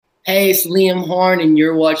Hey, it's Liam Horn, and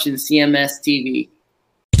you're watching CMS TV.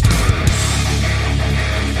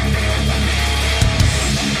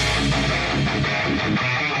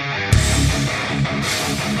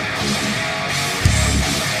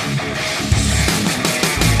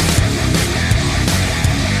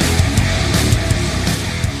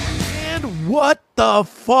 What the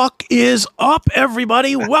fuck is up,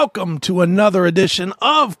 everybody? Welcome to another edition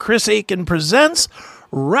of Chris Aiken Presents,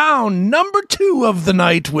 round number 2 of the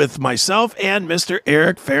night with myself and Mr.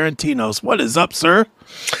 Eric Ferentinos. What is up, sir?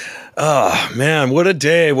 Oh, man, what a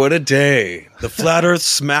day, what a day. The Flat Earth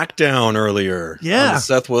Smackdown earlier on the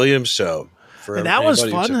Seth Williams show. And that was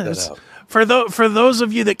fun. For those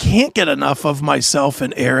of you that can't get enough of myself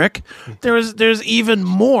and Eric, there's even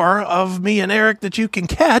more of me and Eric that you can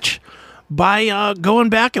catch by going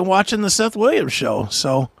back and watching the Seth Williams show.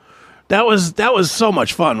 So that was so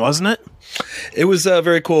much fun, wasn't it? It was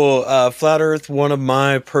very cool. Flat Earth, one of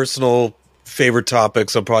my personal favorite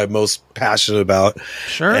topics I'm probably most passionate about.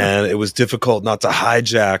 Sure. And it was difficult not to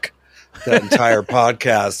hijack that entire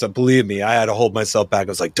podcast. Believe me, I had to hold myself back.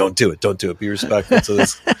 I was like, don't do it. Be respectful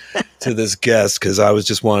to this guest, because I was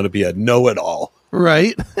just wanting to be a know-it-all.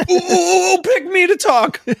 Right. Ooh, pick me to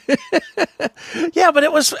talk. Yeah, but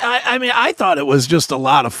it was, I thought it was just a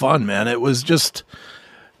lot of fun, man. It was just,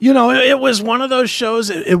 it was one of those shows.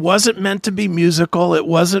 It wasn't meant to be musical. It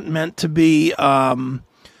wasn't meant to be, what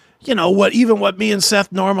me and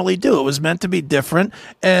Seth normally do. It was meant to be different.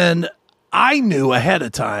 And I knew ahead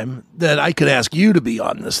of time that I could ask you to be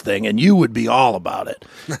on this thing and you would be all about it,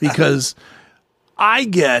 because I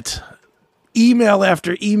get email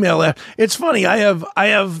after email. It's funny. I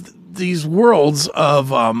have these worlds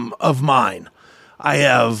of mine. I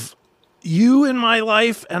have you in my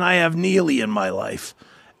life and I have Neely in my life.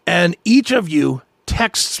 And each of you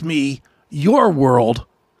texts me your world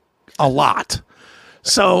a lot.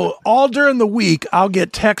 So all during the week, I'll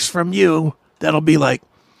get texts from you that'll be like,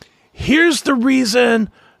 here's the reason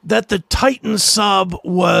that the Titan sub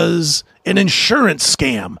was an insurance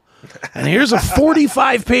scam. And here's a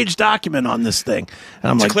 45-page document on this thing. And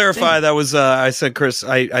I'm to clarify, that was, I said, Chris,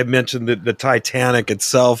 I mentioned the Titanic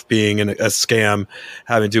itself being a scam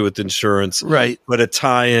having to do with insurance. Right. But a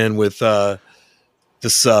tie-in with the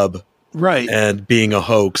sub. Right. And being a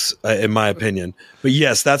hoax, in my opinion. But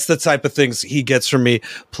yes, that's the type of things he gets from me.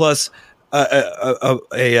 Plus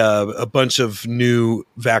a bunch of new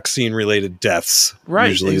vaccine-related deaths. Right,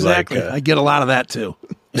 usually, exactly. I get a lot of that too.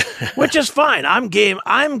 Which is fine. I'm game.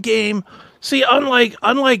 See,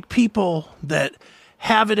 unlike people that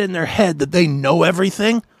have it in their head that they know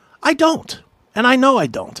everything, I don't. And I know I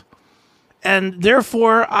don't. And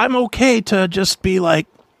therefore, I'm okay to just be like,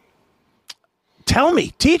 tell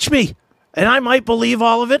me, teach me. And I might believe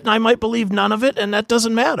all of it, and I might believe none of it, and that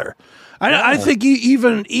doesn't matter. I think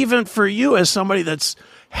even for you as somebody that's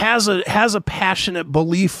has a passionate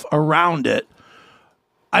belief around it,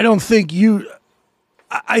 I think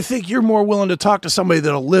you're more willing to talk to somebody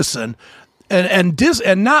that'll listen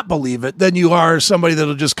and not believe it than you are somebody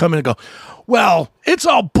that'll just come in and go, well, it's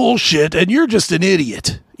all bullshit and you're just an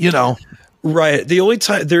idiot, Right. The only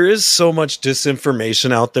time there is so much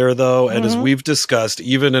disinformation out there, though, and as we've discussed,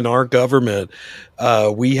 even in our government,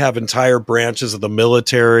 we have entire branches of the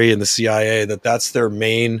military and the CIA that's their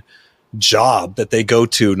main job that they go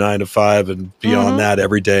to 9 to 5 and beyond that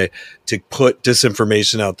every day to put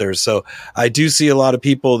disinformation out there. So I do see a lot of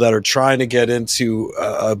people that are trying to get into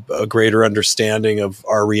a greater understanding of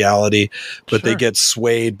our reality, but they get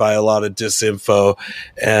swayed by a lot of disinfo.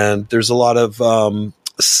 And there's a lot of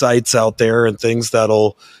sites out there and things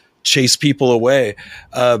that'll chase people away.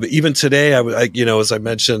 But even today, I as I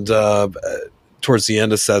mentioned towards the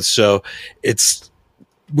end of Seth's show, it's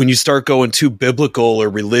when you start going too biblical or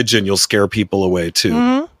religion, you'll scare people away too.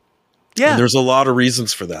 Mm-hmm. Yeah. And there's a lot of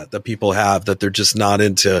reasons for that people have, that they're just not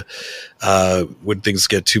into when things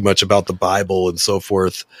get too much about the Bible and so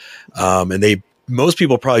forth. And most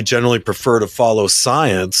people probably generally prefer to follow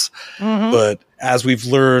science. Mm-hmm. But as we've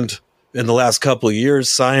learned in the last couple of years,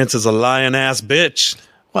 science is a lying ass bitch.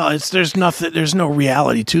 Well, there's no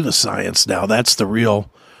reality to the science now. That's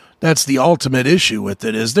the ultimate issue with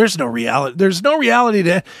it, is there's no reality. There's no reality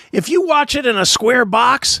to, if you watch it in a square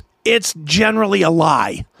box, it's generally a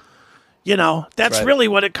lie. That's right. Really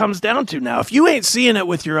what it comes down to now. If you ain't seeing it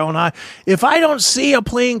with your own eye, if I don't see a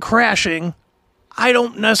plane crashing, I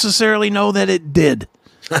don't necessarily know that it did.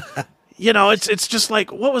 It's just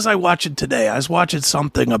like, what was I watching today? I was watching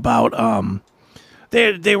something about,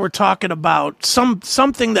 they were talking about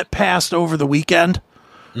something that passed over the weekend.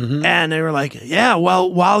 Mm-hmm. And they were like, yeah, well,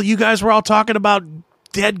 while you guys were all talking about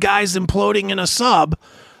dead guys imploding in a sub,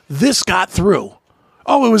 this got through.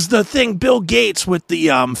 Oh, it was the thing Bill Gates with the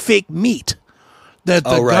fake meat that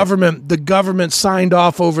the government signed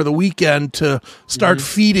off over the weekend to start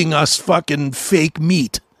feeding us fucking fake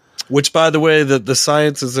meat. Which, by the way, the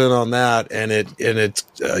science is in on that, and it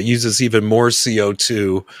uses even more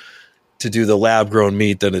CO2 to do the lab grown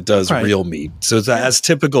meat than it does real meat. So it's as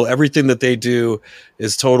typical. Everything that they do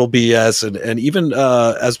is total BS. And even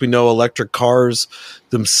as we know, electric cars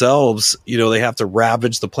themselves, they have to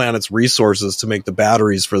ravage the planet's resources to make the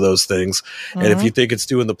batteries for those things. And if you think it's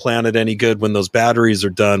doing the planet any good when those batteries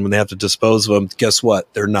are done, when they have to dispose of them, guess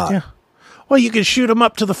what? They're not. Yeah. Well, you can shoot them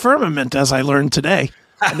up to the firmament, as I learned today,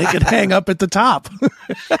 and they could hang up at the top.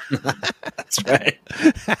 That's right.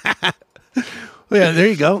 Yeah, there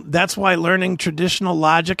you go. That's why learning traditional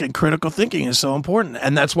logic and critical thinking is so important.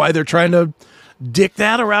 And that's why they're trying to dick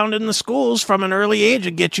that around in the schools from an early age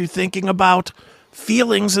and get you thinking about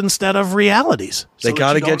feelings instead of realities. They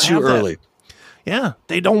got to get you early. Yeah,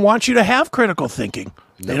 they don't want you to have critical thinking.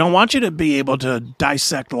 No. They don't want you to be able to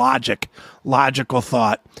dissect logical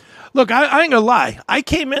thought. Look, I ain't gonna lie. I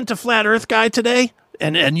came into Flat Earth Guy today,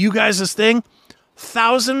 and you guys' thing,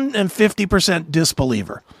 1,050%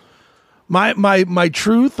 disbeliever. My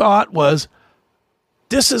true thought was,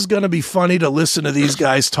 this is going to be funny to listen to these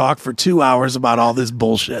guys talk for 2 hours about all this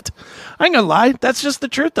bullshit. I ain't going to lie. That's just the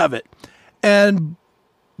truth of it. And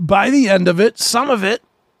by the end of it, some of it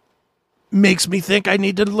makes me think I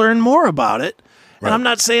need to learn more about it. Right. And I'm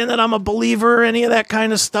not saying that I'm a believer or any of that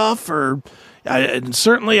kind of stuff, and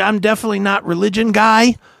certainly I'm definitely not religion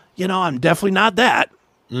guy. I'm definitely not that.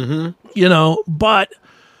 But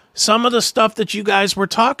some of the stuff that you guys were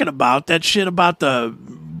talking about, that shit about the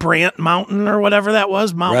Brant Mountain or whatever that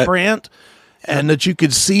was, Mount Brant, and that you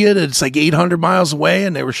could see it. It's like 800 miles away,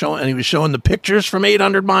 and he was showing the pictures from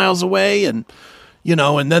 800 miles away, and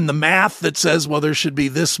and then the math that says, well, there should be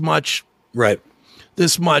this much,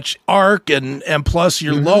 arc, and plus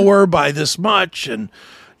you're lower by this much, and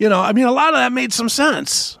a lot of that made some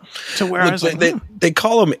sense to where I was like, they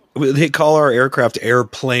call our aircraft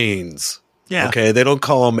airplanes. Yeah. Okay. They don't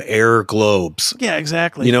call them air globes. Yeah,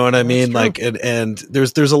 exactly. You know what I mean? Like, and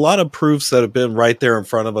there's a lot of proofs that have been right there in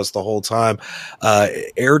front of us the whole time.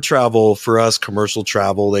 Air travel for us, commercial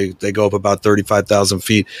travel, they go up about 35,000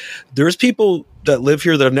 feet. There's people that live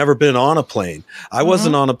here that have never been on a plane. I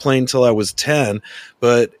wasn't on a plane till I was 10,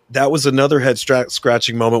 but that was another head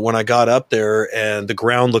scratching moment when I got up there and the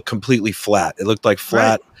ground looked completely flat. It looked like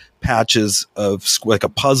flat patches of like a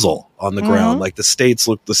puzzle on the ground. Like the cities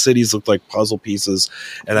looked like puzzle pieces.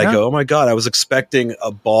 And I go, oh my God, I was expecting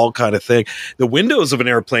a ball kind of thing. The windows of an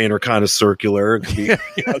airplane are kind of circular. It could be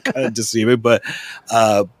kind of deceiving, but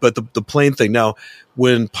the plane thing. Now,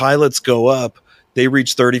 when pilots go up, they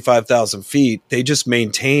reach 35,000 feet. They just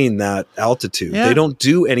maintain that altitude. Yeah. They don't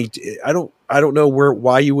do any. I don't know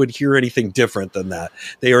why you would hear anything different than that.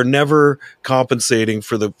 They are never compensating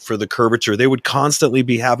for the curvature. They would constantly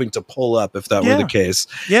be having to pull up if that were the case.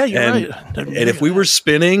 Yeah, you're right. And if we were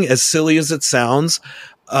spinning, as silly as it sounds,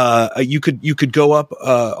 you could go up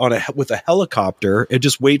with a helicopter and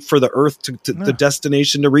just wait for the Earth the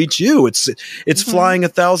destination to reach you. It's flying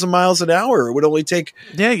 1,000 miles an hour. It would only take.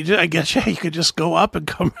 Yeah, I guess you could just go up and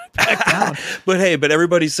come right back down. But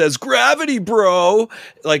everybody says gravity, bro.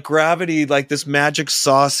 Like gravity, like this magic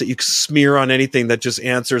sauce that you smear on anything that just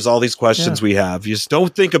answers all these questions we have. You just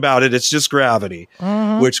don't think about it. It's just gravity,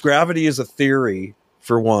 which gravity is a theory.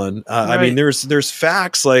 For one, I mean, there's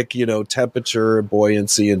facts like temperature and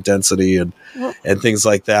buoyancy and density and things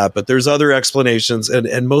like that, but there's other explanations,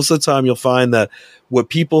 and most of the time you'll find that what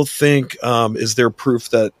people think is their proof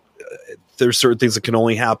that there's certain things that can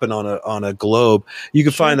only happen on a globe. You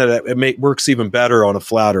can find that it works even better on a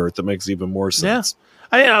flat Earth. It makes even more sense.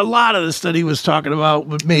 Yeah, a lot of the study was talking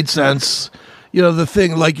about made sense. The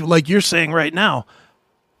thing like you're saying right now,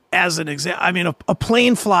 as an example. I mean, a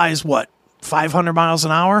plane flies what? 500 miles an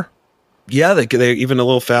hour? Yeah, they even a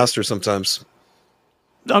little faster sometimes.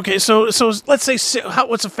 Okay, so let's say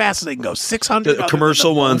what's the fastest they can go? 600. The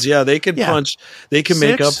commercial ones, they can punch. They can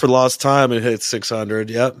make up for lost time and hit 600.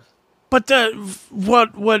 Yep. But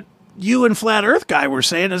what you and Flat Earth Guy were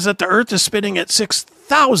saying is that the Earth is spinning at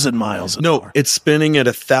 6,000 miles an hour. No, it's spinning at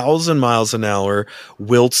 1,000 miles an hour,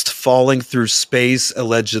 whilst falling through space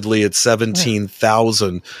allegedly at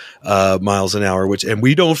 17,000 miles an hour. And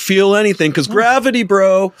we don't feel anything because gravity,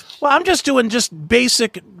 bro. Well, I'm just doing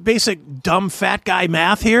basic dumb fat guy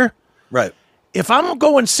math here. Right. If I'm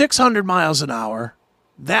going 600 miles an hour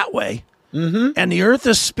that way, and the Earth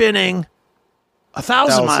is spinning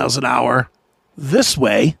 1,000 miles an hour this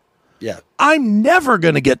way. Yeah, I'm never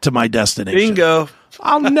going to get to my destination. Bingo.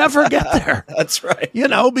 I'll never get there. That's right. You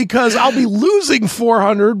know, because I'll be losing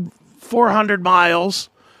 400 miles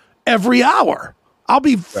every hour. I'll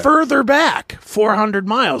be further back 400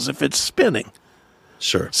 miles if it's spinning.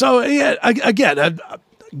 Sure. So yeah,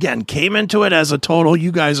 again, came into it as a total,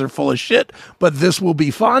 you guys are full of shit, but this will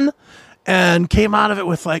be fun, and came out of it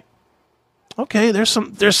with like, okay,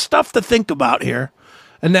 there's stuff to think about here.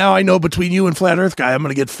 And now I know between you and Flat Earth Guy, I'm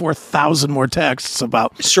going to get 4,000 more texts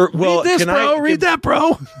about, sure. Well, read this, bro, read that,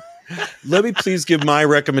 bro. Let me please give my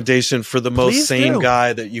recommendation for the most Please sane do.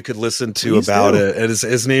 guy that you could listen to Please about do. it. And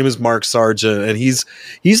his name is Mark Sargent, and he's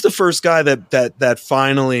the first guy that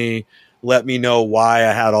finally let me know why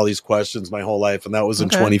I had all these questions my whole life. And that was in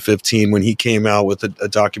 2015 when he came out with a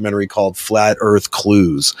documentary called Flat Earth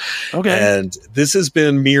Clues. Okay. And this has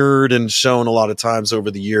been mirrored and shown a lot of times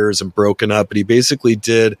over the years and broken up. But he basically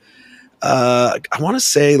did, I want to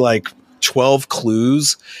say like 12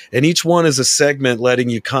 clues, and each one is a segment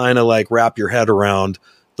letting you kind of like wrap your head around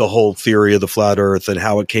the whole theory of the flat earth and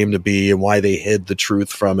how it came to be and why they hid the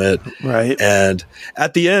truth from it. Right. And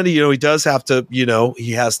at the end, he does have to,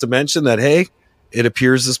 he has to mention that, hey, it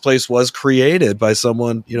appears this place was created by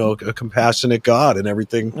someone, a compassionate God, and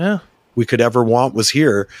everything we could ever want was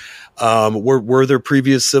here. Were there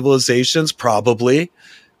previous civilizations? Probably.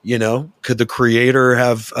 Could the creator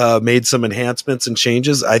have made some enhancements and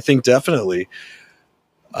changes? I think definitely.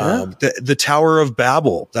 The Tower of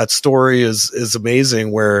Babel, that story is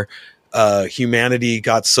amazing, where humanity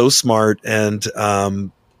got so smart and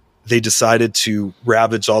they decided to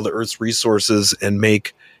ravage all the Earth's resources and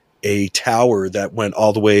make a tower that went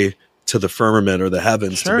all the way to the firmament or the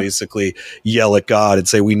heavens to basically yell at God and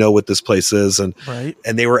say, we know what this place is. And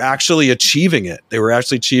they were actually achieving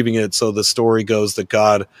it. So the story goes that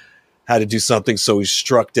God had to do something. So he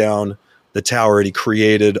struck down the tower and he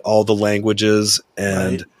created all the languages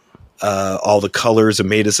and all the colors and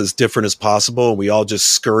made us as different as possible. And we all just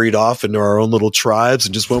scurried off into our own little tribes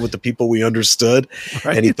and just went with the people we understood.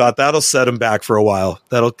 And he thought that'll set him back for a while.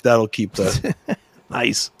 That'll keep the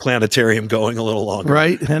nice planetarium going a little longer.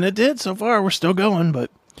 Right. And it did so far. We're still going, but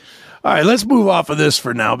all right, let's move off of this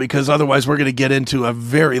for now, because otherwise we're going to get into a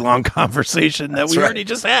very long conversation that we already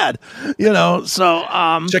just had,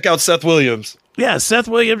 so, check out Seth Williams. Yeah. Seth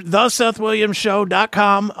Williams,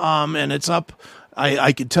 thesethwilliamsshow.com. And it's up.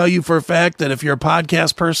 I can tell you for a fact that if you're a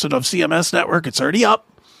podcast person of CMS Network, it's already up.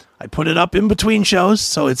 I put it up in between shows,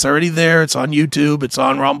 so it's already there. It's on YouTube. It's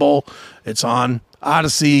on Rumble. It's on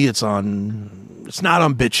Odyssey. It's not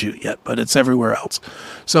on BitChute yet, but it's everywhere else.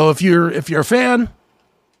 So if you're a fan,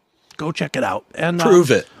 go check it out and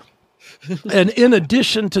prove it. And in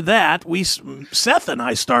addition to that, Seth and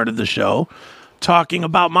I started the show talking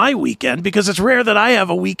about my weekend, because it's rare that I have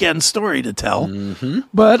a weekend story to tell. Mm-hmm.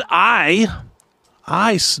 But I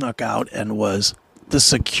snuck out and was the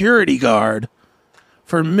security guard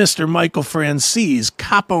for Mr. Michael France's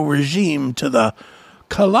capo regime to the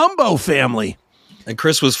Colombo family. And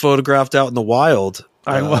Chris was photographed out in the wild.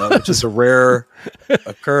 I was. Which is a rare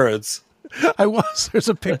occurrence. I was. There's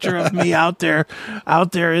a picture of me out there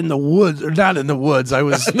in the woods, or not in the woods. I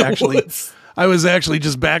was actually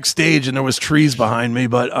just backstage, and there was trees behind me.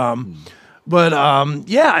 But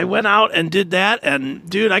I went out and did that. And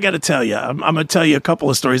dude, I got to tell you, I'm going to tell you a couple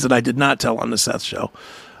of stories that I did not tell on the Seth show.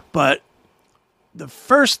 But the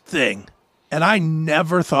first thing, and I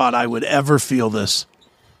never thought I would ever feel this,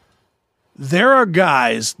 there are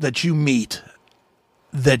guys that you meet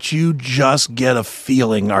that you just get a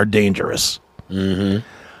feeling are dangerous. Mm-hmm.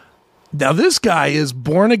 Now, this guy is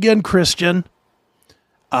born again Christian.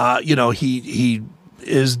 He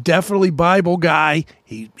is definitely Bible guy.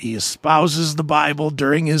 He espouses the Bible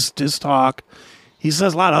during his talk. He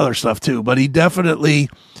says a lot of other stuff too, but he definitely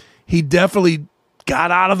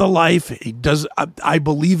got out of the life. He does. I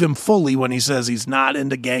believe him fully when he says he's not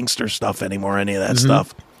into gangster stuff anymore, any of that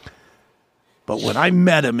stuff. But when I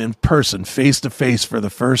met him in person, face to face for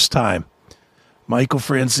the first time, Michael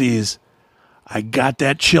Francis, I got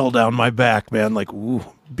that chill down my back, man. Like, ooh,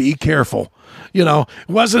 be careful. It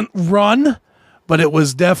wasn't run, but it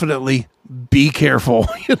was definitely be careful.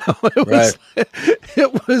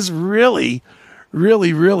 It was really,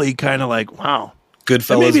 really, really kind of like, wow.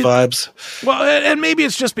 Goodfellas vibes. Well, and maybe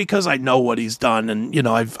it's just because I know what he's done, and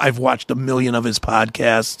I've watched a million of his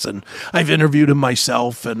podcasts, and I've interviewed him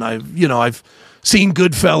myself, and I've seen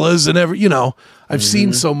Goodfellas, and I've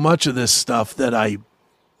seen so much of this stuff that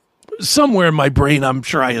somewhere in my brain, I'm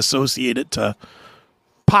sure I associate it to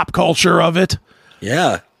pop culture of it.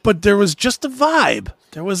 Yeah, but there was just a vibe.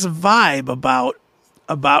 There was a vibe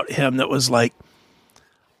about him that was like,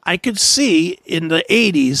 I could see in the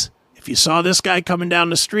 80s. if you saw this guy coming down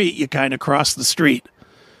the street, you kind of crossed the street.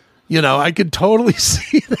 You know, I could totally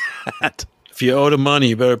see that. If you owed him money,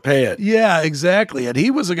 you better pay it. Yeah, exactly. And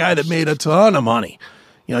he was a guy that made a ton of money.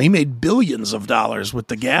 You know, he made billions of dollars with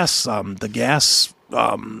the gas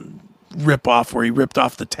rip-off, where he ripped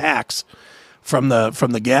off the tax from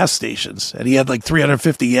the gas stations. And he had like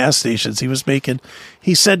 350 gas stations.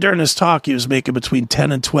 He said during his talk he was making between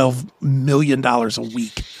 $10 and $12 million a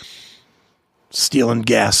week stealing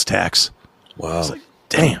gas tax. Wow. I was like,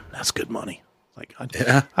 damn, that's good money. Like,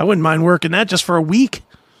 I wouldn't mind working that just for a week.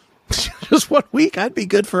 Just 1 week, I'd be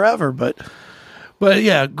good forever. But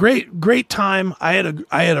yeah, great time. I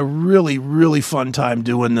had a really, really fun time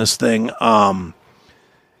doing this thing. And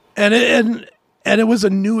it was a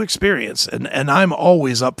new experience, and I'm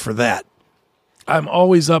always up for that. I'm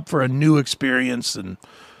always up for a new experience and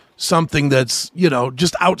something that's, you know,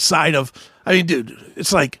 just outside of. I mean, dude,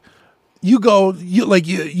 it's like you go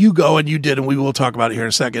and you did, and we will talk about it here in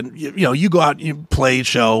a second. You know, you go out, you play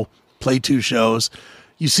 2 shows.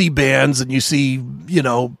 You see bands and you see, you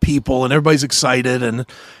know, people, and everybody's excited.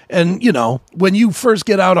 And, you know, when you first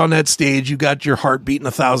get out on that stage, you got your heart beating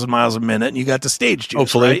 1,000 miles a minute and you got the stage juice,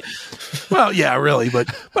 hopefully. Right? Well, yeah, really.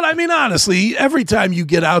 But I mean, honestly, every time you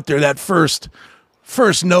get out there, that first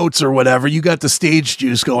notes or whatever, you got the stage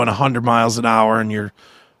juice going 100 miles an hour and you're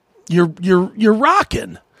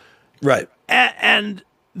rocking. Right. And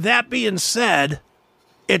that being said,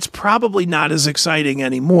 it's probably not as exciting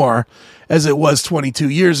anymore as it was 22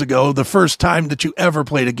 years ago, the first time that you ever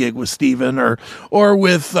played a gig with Steven or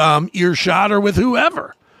with Earshot or with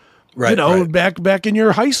whoever. Right. You know, right. back in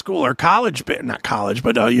your high school or college band, not college,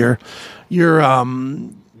 but your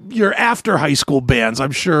after high school bands.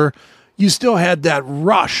 I'm sure you still had that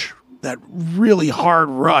rush, that really hard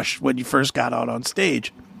rush when you first got out on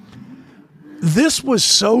stage. This was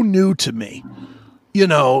so new to me, you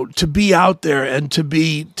know, to be out there and to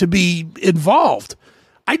be involved.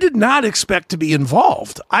 I did not expect to be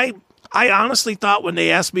involved. I honestly thought when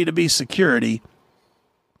they asked me to be security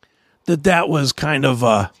that was kind of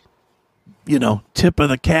a, you know, tip of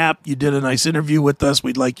the cap. You did a nice interview with us.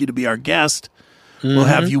 We'd like you to be our guest. Mm-hmm. We'll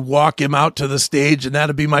have you walk him out to the stage, and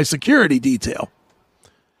that'd be my security detail.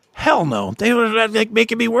 Hell no. They were like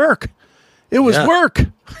making me work. It was work,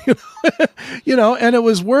 you know, and it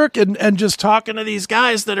was work and just talking to these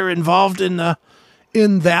guys that are involved in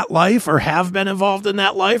that life or have been involved in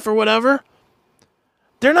that life or whatever.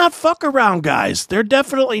 They're not fuck around guys. They're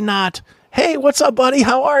definitely not, hey, what's up, buddy?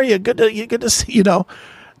 How are you? Good to see, you know.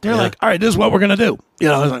 They're like, all right, this is what we're going to do. You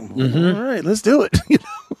know, I was like, all right, let's do it. You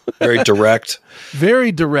know? Very direct.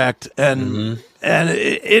 Very direct. And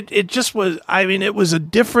it just was, I mean, it was a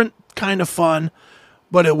different kind of fun,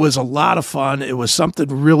 but it was a lot of fun. It was something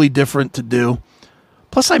really different to do.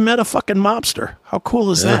 Plus, I met a fucking mobster. How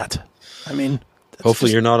cool is that? I mean,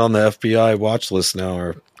 hopefully you're not on the FBI watch list now.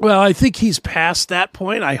 Or well, I think he's past that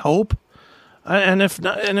point. I hope. And if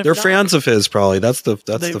not, they're fans of his, probably. That's the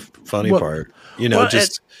funny part. You know,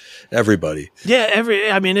 everybody. Yeah,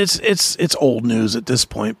 I mean, it's old news at this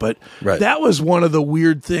point, but that was one of the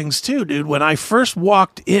weird things too, dude. When I first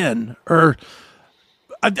walked in, or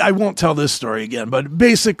I won't tell this story again, but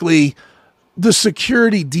basically, the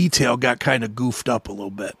security detail got kind of goofed up a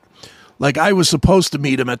little bit. Like, I was supposed to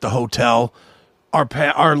meet him at the hotel.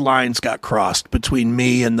 Our lines got crossed between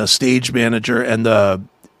me and the stage manager and the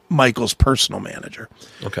Michael's personal manager.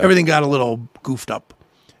 Okay. Everything got a little goofed up.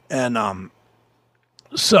 And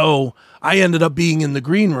so I ended up being in the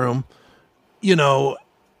green room, you know,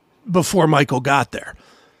 before Michael got there.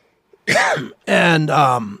 And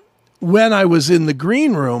when I was in the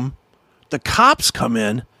green room, the cops come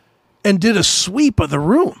in and did a sweep of the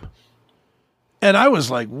room. And I was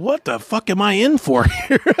like, what the fuck am I in for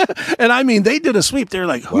here? And I mean, they did a sweep. They're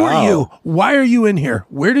like, who are you? Why are you in here?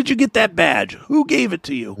 Where did you get that badge? Who gave it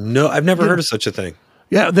to you? No, I've never heard of such a thing.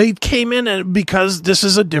 Yeah, they came in because this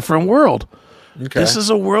is a different world. Okay. This is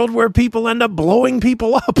a world where people end up blowing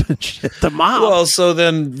people up and shit. The mob. Well, so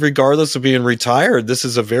then, regardless of being retired, this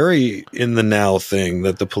is a very in the now thing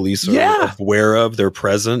that the police are aware of. They're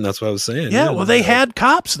present. That's what I was saying. Yeah, well, they had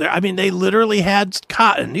cops there. I mean, they literally had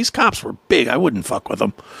cops, and these cops were big. I wouldn't fuck with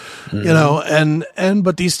them, you know.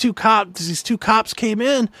 But these two cops came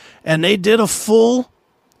in, and they did a full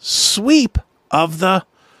sweep of the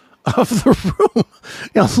room.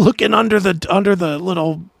 You know, looking under the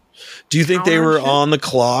little. Do you think they were on the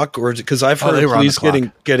clock, or because I've heard police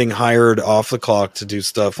getting hired off the clock to do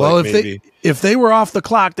stuff? Well, like if they were off the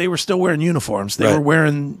clock, they were still wearing uniforms. They were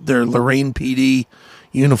wearing their Lorraine PD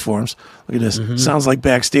uniforms. Look at this. Sounds like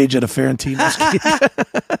backstage at a Ferentino's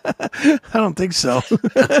game. I don't think so.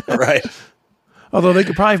 Right. Although they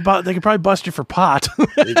could probably bust you for pot.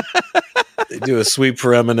 They do a sweep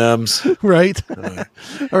for M&Ms. Right.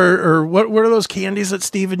 Or what are those candies that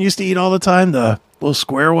Steven used to eat all the time? The little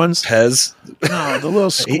square ones? Pez. No, the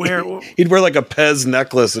little square. He'd wear like a Pez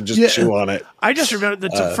necklace and just chew on it. I just remember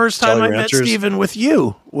the first time Jolly I Ranchers? met Steven with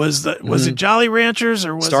you was it Jolly Ranchers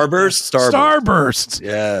or was Starburst? it Starburst.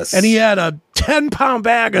 Yes. And he had a 10-pound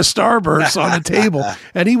bag of Starbursts on the table,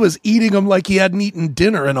 and he was eating them like he hadn't eaten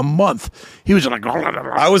dinner in a month. He was like,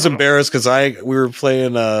 I was embarrassed because we were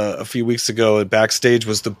playing a few weeks ago, and backstage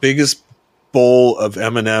was the biggest bowl of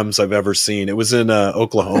M&Ms I've ever seen. It was in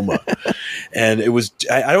Oklahoma, and it was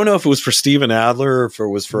I don't know if it was for Steven Adler or if it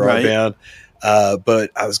was for our band,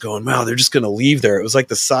 but I was going, wow, they're just going to leave there. It was like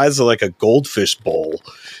the size of like a goldfish bowl,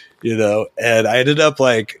 and I ended up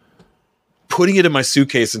like putting it in my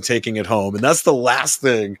suitcase and taking it home, and that's the last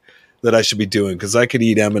thing that I should be doing because I could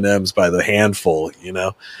eat M&Ms by the handful,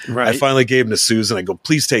 Right. I finally gave them to Susan. I go,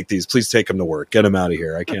 please take these. Please take them to work. Get them out of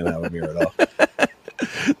here. I can't have them here at all.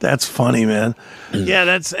 That's funny, man. Yeah,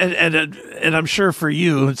 that's and I'm sure for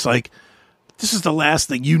you, it's like this is the last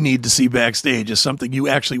thing you need to see backstage is something you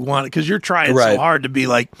actually want because you're trying so hard to be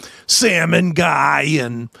like Salmon Guy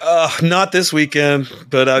and not this weekend,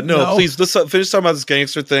 but no, please let's finish talking about this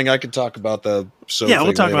gangster thing. I could talk about the show. Yeah,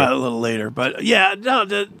 we'll talk about it a little later, but yeah, no.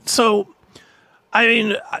 So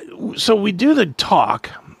we do the talk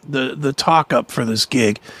up for this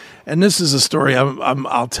gig, and this is a story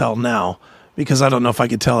I'll tell now. Because I don't know if I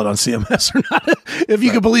could tell it on CMS or not. If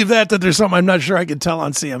you could believe that there's something I'm not sure I could tell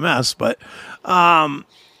on CMS. But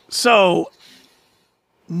so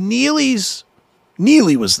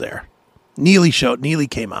Neely was there. Neely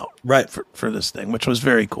came out for this thing, which was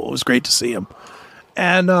very cool. It was great to see him.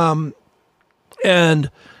 And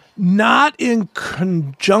not in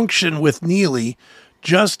conjunction with Neely,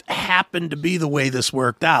 just happened to be the way this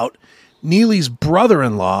worked out. Neely's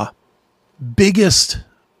brother-in-law, biggest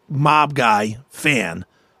mob guy fan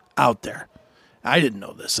out there. I didn't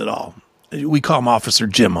know this at all. We call him Officer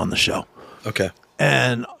Jim on the show. Okay.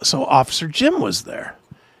 And so Officer Jim was there.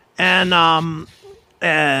 And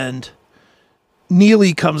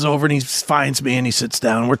Neely comes over and he finds me and he sits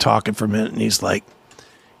down and we're talking for a minute and he's like,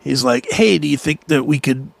 hey, do you think that we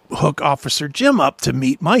could hook Officer Jim up to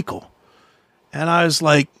meet Michael? And I was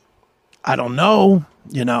like, I don't know,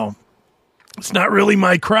 it's not really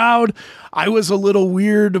my crowd. I was a little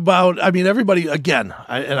weird about, everybody, again,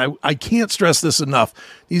 I can't stress this enough.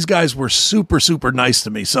 These guys were super, super nice to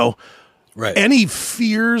me. So any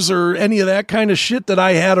fears or any of that kind of shit that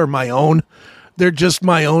I had are my own. They're just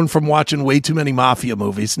my own from watching way too many mafia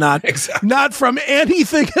movies. Not from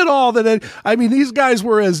anything at all. These guys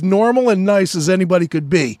were as normal and nice as anybody could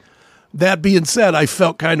be. That being said, I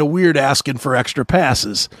felt kind of weird asking for extra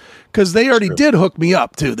passes because they already did hook me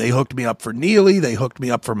up too. They hooked me up for Neely. They hooked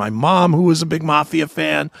me up for my mom, who was a big mafia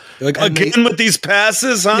fan. Like, again with these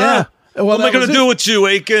passes, huh? Yeah. Well, what am I going to do with you,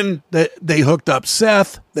 Aiken? They hooked up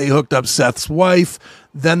Seth. They hooked up Seth's wife.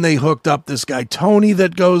 Then they hooked up this guy Tony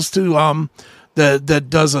that goes to that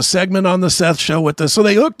does a segment on the Seth show with this. So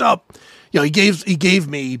they hooked up. He gave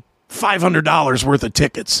me $500 worth of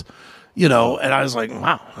tickets. And I was like,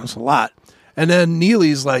 wow, that's a lot. And then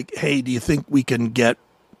Neely's like, hey, do you think we can get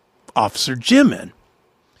Officer Jim in?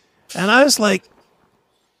 And I was like,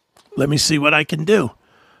 let me see what I can do.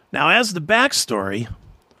 Now, as the backstory,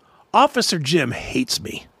 Officer Jim hates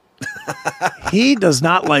me. He does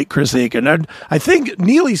not like Chris Aiken. And I think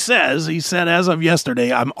Neely he said as of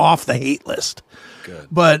yesterday, I'm off the hate list. Good.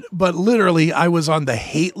 But literally, I was on the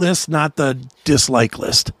hate list, not the dislike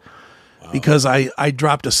list. Because I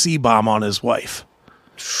dropped a C-bomb on his wife.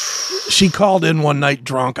 She called in one night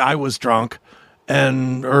drunk. I was drunk.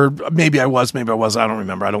 Or maybe I was, maybe I wasn't. I don't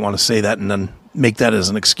remember. I don't want to say that and then make that as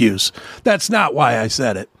an excuse. That's not why I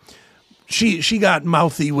said it. She got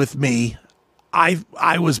mouthy with me. I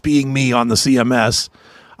was being me on the CMS.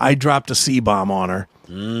 I dropped a C-bomb on her.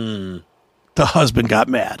 The husband got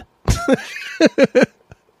mad.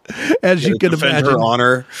 As you can imagine, her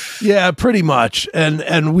honor. Yeah, pretty much.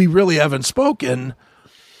 And we really haven't spoken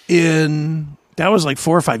that was like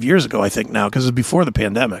 4 or 5 years ago, I think now, because it was before the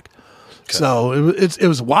pandemic. Okay. So it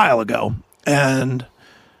was a while ago.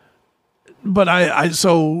 But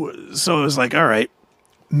so it was like, all right,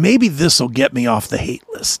 maybe this will get me off the hate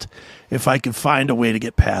list if I can find a way to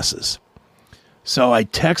get passes. So I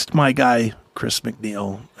text my guy, Chris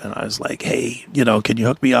McNeil, and I was like, hey, can you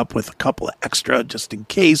hook me up with a couple of extra just in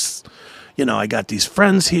case? I got these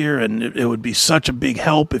friends here and it would be such a big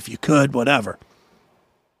help if you could, whatever.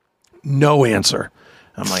 No answer.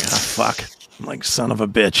 I'm like, fuck. I'm like, son of a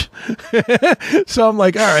bitch. So I'm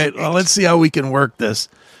like, all right, well, let's see how we can work this.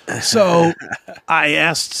 So I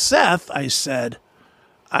asked Seth, I said,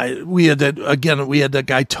 we had that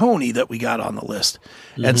guy Tony that we got on the list.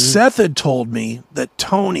 And Seth had told me that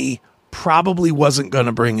Tony probably wasn't going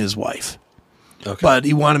to bring his wife. Okay. But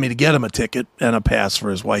he wanted me to get him a ticket and a pass for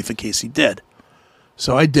his wife in case he did.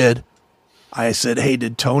 So I did. I said, hey,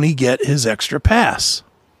 did Tony get his extra pass?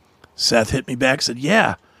 Seth hit me back, said,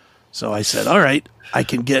 yeah. So I said, all right,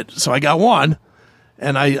 so I got one.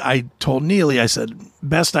 And I told Neely, I said,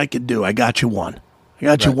 best I could do, I got you one. I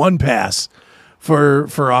got you one pass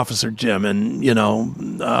for Officer Jim. And,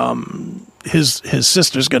 his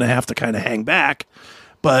sister's going to have to kind of hang back.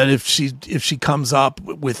 But if she comes up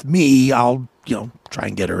with me, I'll, try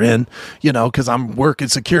and get her in, because I'm working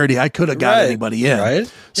security. I could have got anybody in.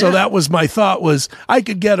 Right. So that was my thought, was I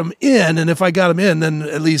could get him in. And if I got him in, then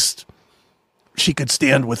at least she could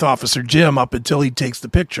stand with Officer Jim up until he takes the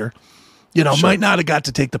picture. Sure. Might not have got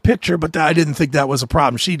to take the picture, but I didn't think that was a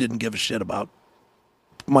problem. She didn't give a shit about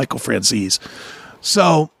Michael Franzese.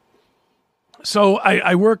 So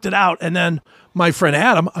I worked it out. And then my friend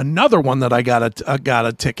Adam, another one that I got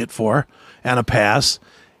a ticket for and a pass,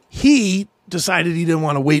 he decided he didn't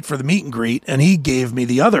want to wait for the meet and greet, and he gave me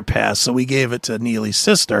the other pass, so we gave it to Neely's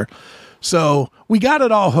sister. So we got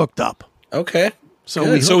it all hooked up. Okay. So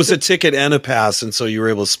it was a ticket and a pass, and so you were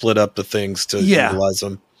able to split up the things to utilize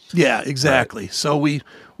them. Yeah, exactly. Right. So we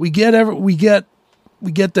get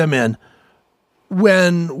them in.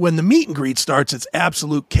 When the meet and greet starts, it's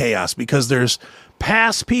absolute chaos because there's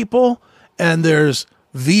pass people and there's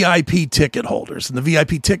VIP ticket holders, and the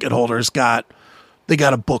VIP ticket holders got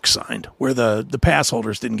a book signed where the pass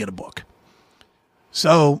holders didn't get a book.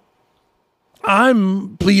 So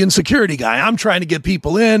I'm being security guy. I'm trying to get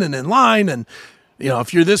people in and in line. And,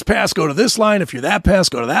 if you're this pass, go to this line. If you're that pass,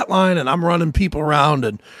 go to that line. And I'm running people around.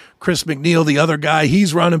 And Chris McNeil, the other guy,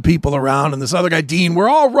 he's running people around. And this other guy, Dean, we're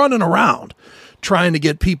all running around trying to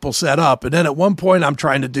get people set up. And then at one point I'm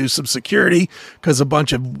trying to do some security because a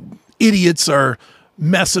bunch of idiots are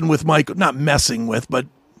messing with Michael, not messing with, but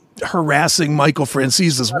harassing Michael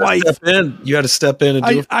Francese's wife. You had to step in and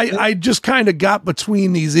do it. I just kind of got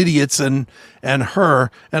between these idiots and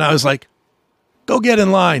her, and I was like, go get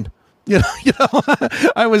in line.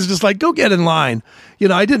 I was just like, go get in line.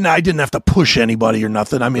 I didn't have to push anybody or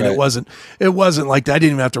nothing. I mean, it wasn't like that. I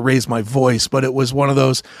didn't even have to raise my voice, but it was one of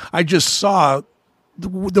those, I just saw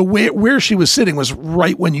the way where she was sitting was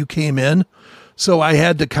right when you came in. So I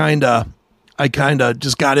had to I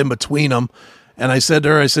just got in between them. And I said to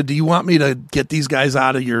her, do you want me to get these guys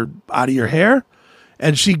out of your hair?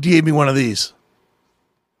 And she gave me one of these,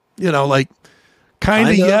 like kind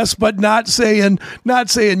of yes, but not saying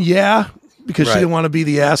yeah, because she didn't want to be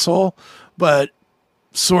the asshole, but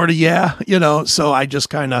sort of yeah, so I just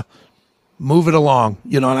kind of move it along,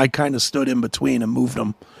 and I kind of stood in between and moved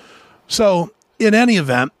them. So in any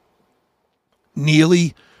event,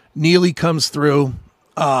 Neely comes through,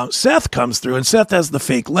 Seth comes through, and Seth has the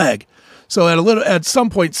fake leg. So at some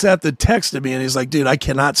point, Seth had texted me and he's like, dude, I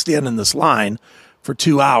cannot stand in this line for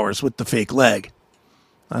 2 hours with the fake leg.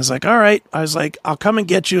 I was like, all right. I was like, I'll come and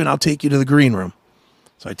get you and I'll take you to the green room.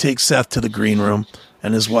 So I take Seth to the green room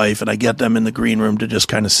and his wife, and I get them in the green room to just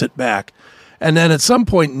kind of sit back. And then at some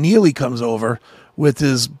point, Neely comes over with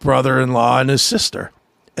his brother-in-law and his sister.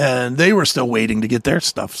 And they were still waiting to get their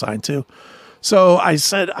stuff signed too. So I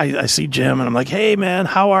said, I see Jim and I'm like, hey man,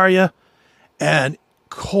 how are you? And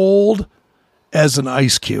cold as an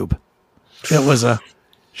ice cube. It was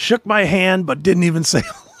shook my hand, but didn't even say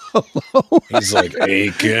hello. He's like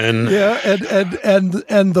aching. Yeah.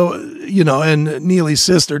 And Neely's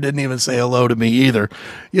sister didn't even say hello to me either,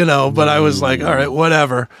 but I was like, all right,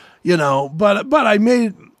 whatever, but I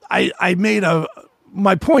made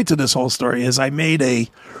my point to this whole story is I made a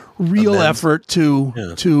real effort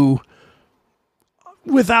to,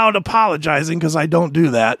 without apologizing, because I don't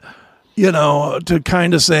do that, to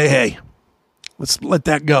kind of say, hey, let's let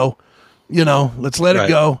that go. Let's let it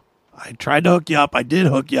go. I tried to hook you up. I did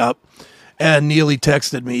hook you up. And Neely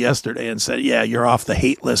texted me yesterday and said, yeah, you're off the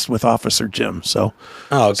hate list with Officer Jim. So,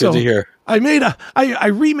 good to hear. I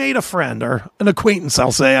remade a friend or an acquaintance,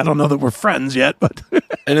 I'll say. I don't know that we're friends yet, but.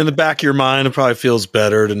 And in the back of your mind, it probably feels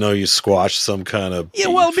better to know you squashed some kind of beef.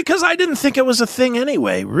 Yeah, well, because I didn't think it was a thing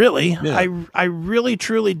anyway, really. Yeah. I really,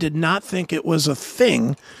 truly did not think it was a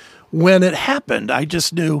thing when it happened. I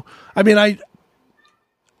just knew. I mean,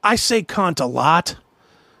 I say cunt a lot,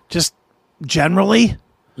 just generally.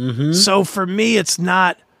 Mm-hmm. So for me, it's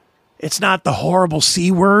not the horrible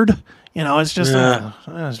C word. It's just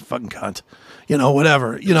it's fucking cunt.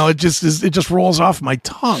 Whatever. It just rolls off my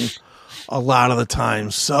tongue a lot of the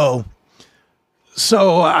time. So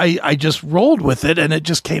So I just rolled with it, and it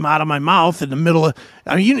just came out of my mouth in the middle of.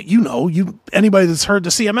 I mean, anybody that's heard the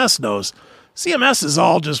CMS knows. CMS is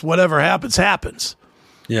all just whatever happens.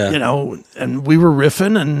 Yeah. And we were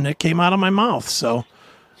riffing, and it came out of my mouth. So,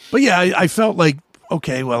 but yeah, I felt like,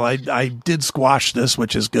 okay, well, I did squash this,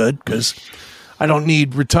 which is good because I don't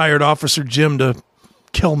need retired Officer Jim to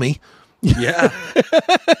kill me. Yeah.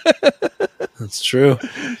 That's true.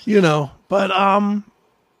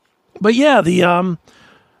 But yeah, the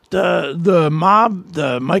mob,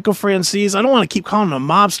 the Michael Franzese, I don't want to keep calling him a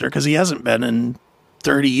mobster because he hasn't been in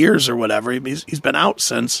 30 years or whatever. He's been out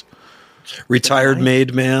since. Retired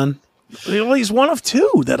made man. Well, he's one of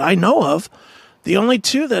two that I know of. The only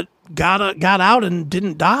two that got out and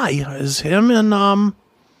didn't die is him and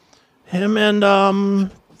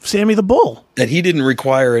Sammy the Bull. And he didn't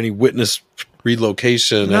require any witness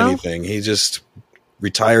relocation, anything. He just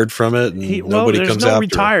retired from it, and nobody comes after. There's no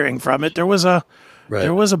retiring from it. There was a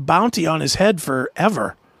bounty on his head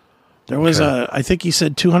forever. There was I think he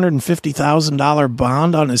said $250,000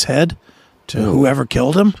 bond on his head to whoever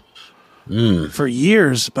killed him for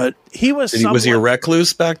years. But he was was he a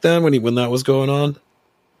recluse back then when that was going on?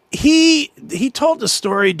 He told the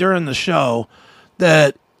story during the show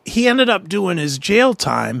that he ended up doing his jail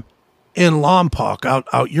time in Lompoc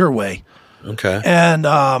out your way. Okay.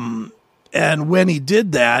 And when he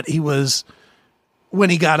did that, when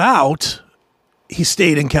he got out, he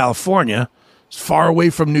stayed in California, as far away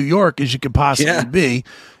from New York as you could possibly be,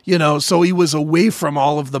 so he was away from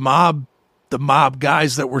all of the mob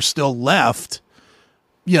guys that were still left,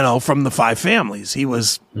 from the five families. He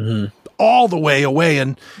was all the way away.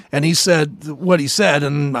 And he said what he said,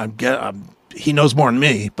 and he knows more than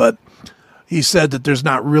me, but he said that there's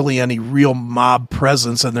not really any real mob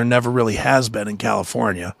presence, and there never really has been in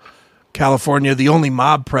California. The only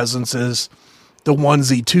mob presence is the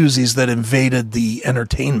onesie-twosies that invaded the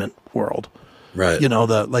entertainment world. Right.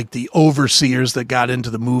 The overseers that got into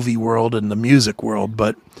the movie world and the music world,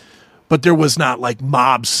 but there was not like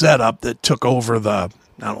mob setup that took over the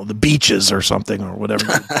beaches or something or whatever.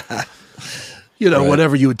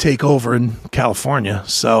 Whatever you would take over in California.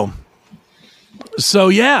 So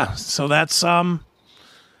yeah, so that's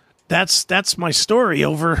my story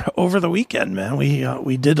over the weekend, man.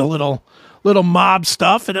 We did a little mob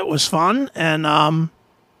stuff, and it was fun, and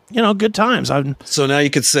good times. So now you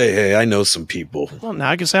could say, hey, I know some people. Well, now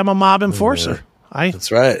I can say I'm a mob enforcer.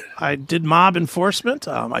 That's right. I did mob enforcement.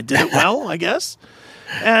 I did it well, I guess.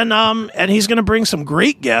 And he's going to bring some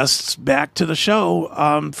great guests back to the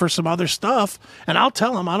show for some other stuff. And I'll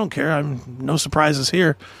tell him, I don't care. I'm no surprises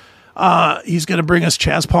here. He's going to bring us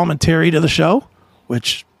Chaz Palminteri to the show,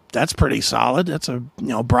 which that's pretty solid. That's a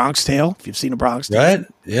Bronx Tale. If you've seen a Bronx Tale, right?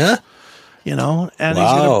 Yeah.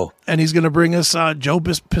 And he's going to bring us Joe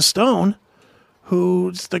Pistone,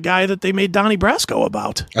 who's the guy that they made Donnie Brasco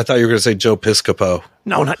about. I thought you were going to say Joe Piscopo.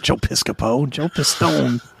 No, not Joe Piscopo. Joe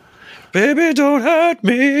Pistone. Baby, don't hurt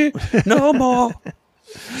me no more.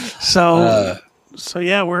 So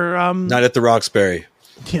yeah, we're Night at the Roxbury.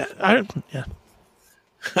 Yeah,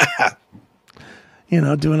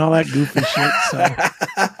 doing all that goofy shit.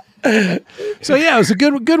 So yeah, it was a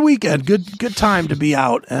good weekend. Good time to be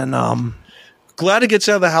out, and glad to get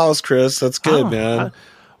you out of the house, Chris. That's good, man.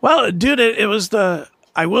 Well, dude, it was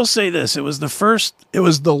I will say this: it was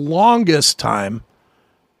the longest time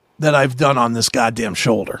that I've done on this goddamn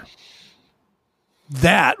shoulder.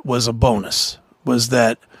 That was a bonus. Was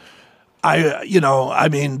that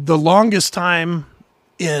the longest time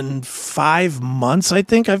in 5 months, I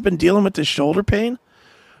think I've been dealing with this shoulder pain.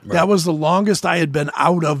 Right. That was the longest I had been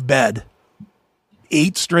out of bed,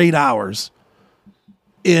 8 straight hours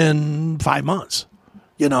in 5 months.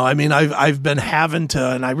 I've been having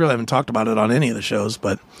to, and I really haven't talked about it on any of the shows,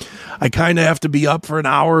 but I kind of have to be up for an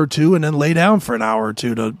hour or two and then lay down for an hour or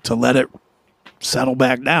two to let it settle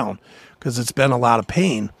back down because it's been a lot of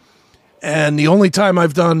pain. And the only time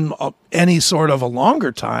I've done any sort of a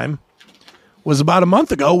longer time was about a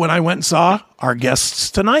month ago when I went and saw our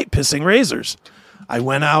guests tonight, Pissing Razors. I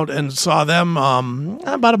went out and saw them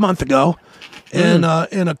about a month ago in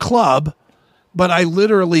a club, but I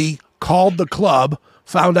literally called the club,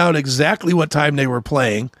 found out exactly what time they were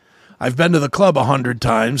playing. I've been to the club 100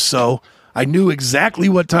 times, so I knew exactly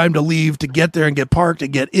what time to leave to get there and get parked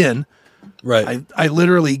and get in. Right. I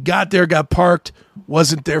literally got there, got parked,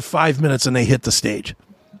 wasn't there 5 minutes, and they hit the stage.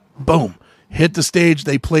 Boom. Hit the stage.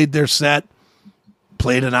 They played their set,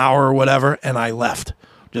 played an hour or whatever, and I left.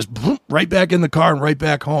 Just boom, right back in the car and right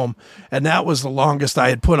back home. And that was the longest I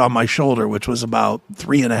had put on my shoulder, which was about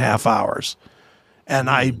 3.5 hours. And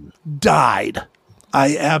I died.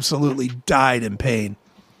 I absolutely died in pain.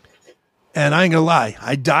 And I ain't gonna lie,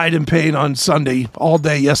 I died in pain on Sunday all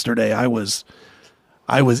day yesterday. I was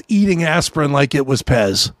eating aspirin like it was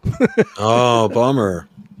Pez. Oh, bummer.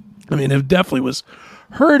 I mean, it definitely was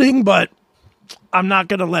hurting, but I'm not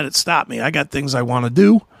going to let it stop me. I got things I want to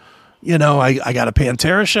do. You know, I got a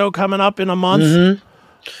Pantera show coming up in a month.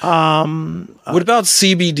 What about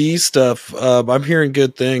CBD stuff? I'm hearing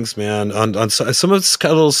good things, man. On some of it's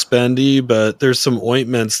kind of a little spendy, but there's some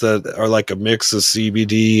ointments that are like a mix of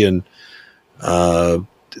CBD and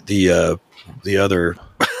the other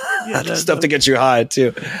stuff to get you high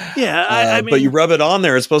too. Yeah, I mean, but you rub it on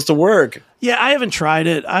there; it's supposed to work. Yeah, I haven't tried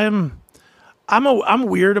it. I'm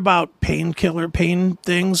weird about pain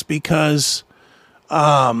things because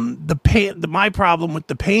my problem with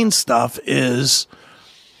the pain stuff is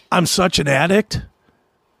I'm such an addict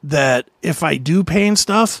that if I do pain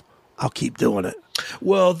stuff, I'll keep doing it.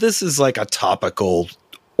 Well, this is like a topical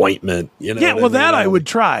ointment, you know. Yeah, well, that I would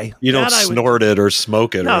try. You don't snort it or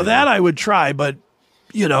smoke it. No, that I would try, but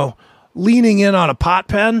you know, leaning in on a pot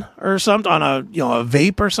pen or something, on a a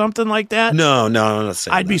vape or something like that. No, I'm not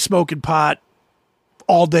saying I'd be smoking pot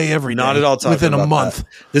all day, every day. Not at all. Within a month. That.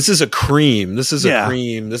 This is a cream. This is a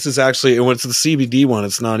cream. This is actually, when it's the CBD one,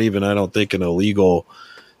 it's not even, I don't think, an illegal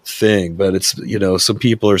thing, but it's, some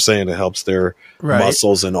people are saying it helps their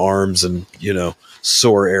muscles and arms and,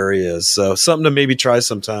 sore areas. So something to maybe try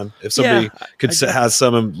sometime. If somebody has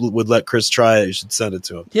some and would let Chris try it, you should send it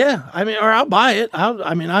to him. Yeah. I mean, or I'll buy it.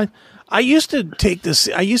 I used to take this.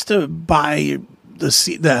 I used to buy the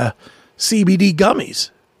CBD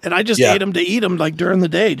gummies. And I just ate them to eat them like during the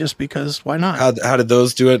day, just because. Why not? How did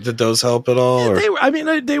those do it? Did those help at all? Or? They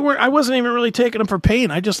were. I wasn't even really taking them for pain.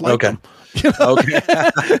 I just liked them. Okay.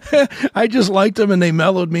 I just liked them, and they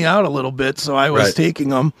mellowed me out a little bit, so I was taking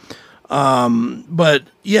them. But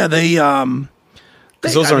yeah, because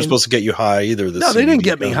those aren't supposed to get you high either. No, they didn't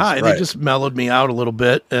get me high. Right. They just mellowed me out a little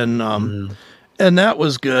bit, and that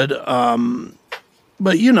was good.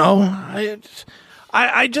 But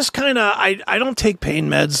I just kind of, I don't take pain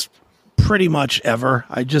meds pretty much ever.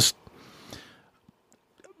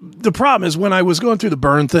 The problem is when I was going through the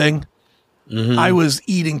burn thing, I was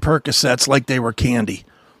eating Percocets like they were candy.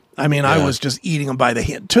 I mean, I was just eating them by the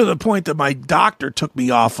hand to the point that my doctor took me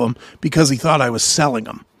off them because he thought I was selling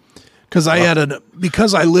them. Because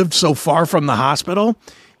because I lived so far from the hospital,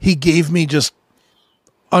 he gave me just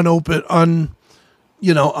unlimited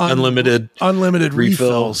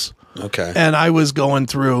refills. Okay. And I was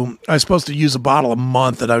supposed to use a bottle a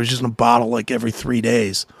month, and I was using a bottle like every 3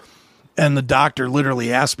 days. And the doctor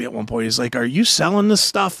literally asked me at one point, he's like, "Are you selling this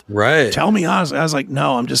stuff? Right. Tell me honestly." I was like,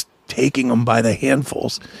 "No, I'm just taking them by the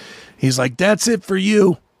handfuls." He's like, "That's it for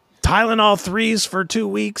you. Tylenol 3s for 2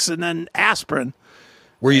 weeks and then aspirin."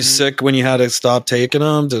 Were you sick when you had to stop taking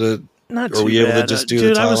them? Did it? Not or too were you bad. able to just do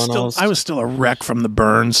the Tylenols? I was still a wreck from the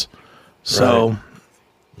burns. So.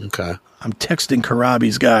 Right. Okay. I'm texting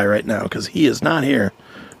Karabi's guy right now because he is not here.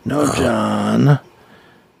 No, John.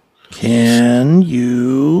 Can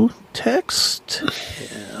you text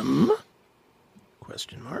him?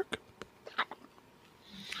 Question mark.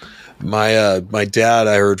 My dad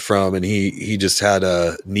I heard from, and he just had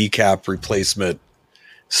a kneecap replacement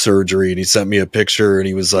surgery, and he sent me a picture, and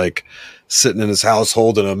he was like sitting in his house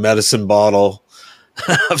holding a medicine bottle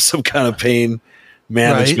of some kind of pain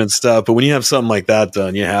management stuff. But when you have something like that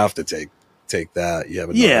done, you have to take that. You have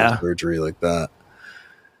another surgery like that.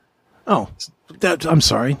 Oh, I'm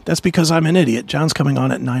sorry. That's because I'm an idiot. John's coming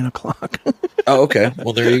on at 9:00. Oh, okay.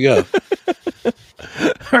 Well, there you go.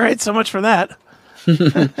 All right. So much for that.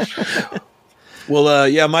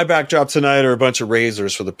 Well, my backdrop tonight are a bunch of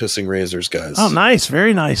razors for the Pissing Razors guys. Oh, nice.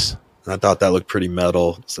 Very nice. I thought that looked pretty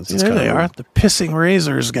metal. Since it's there they are. The Pissing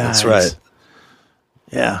Razors guys. That's right.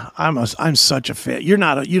 Yeah, I'm such a fan. You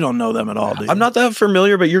don't know them at all, do you? I'm not that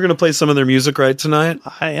familiar, but you're going to play some of their music right tonight.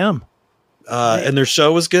 I am. And their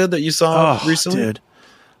show was good that you saw recently? Dude.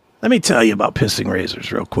 Let me tell you about Pissing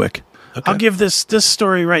Razors real quick. Okay. I'll give this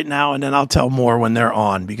story right now, and then I'll tell more when they're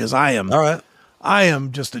on, because I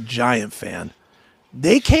am just a giant fan.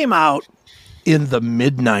 They came out in the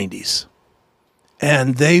mid-90s,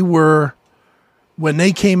 and when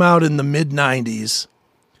they came out in the mid-90s,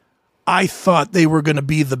 I thought they were going to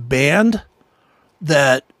be the band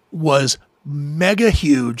that was mega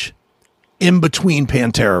huge in between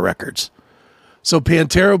Pantera records. So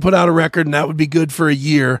Pantera put out a record, and that would be good for a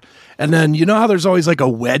year. And then you know how there's always like a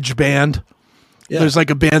wedge band? Yeah. There's like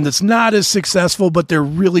a band that's not as successful, but they're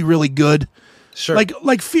really, really good. Sure.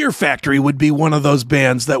 Like Fear Factory would be one of those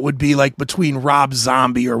bands that would be like between Rob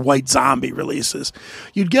Zombie or White Zombie releases.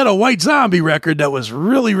 You'd get a White Zombie record that was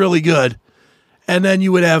really, really good. And then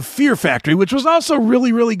you would have Fear Factory, which was also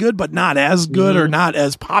really, really good, but not as good or not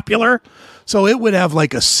as popular. So it would have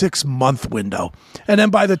like a 6-month window. And then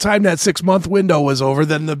by the time that 6-month window was over,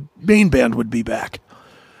 then the main band would be back.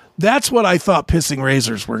 That's what I thought Pissing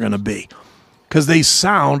Razors were going to be, because they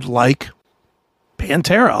sound like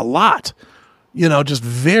Pantera a lot. You know, just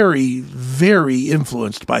very, very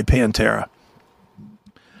influenced by Pantera.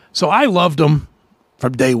 So I loved them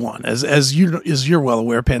from day one. As you're well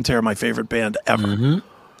aware, Pantera, my favorite band ever. Mm-hmm.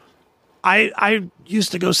 I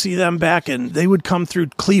used to go see them back, and they would come through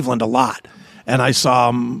Cleveland a lot. And I saw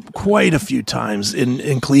them quite a few times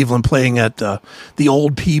in Cleveland, playing at the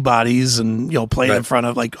old Peabody's, and playing in front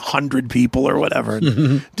of like 100 people or whatever.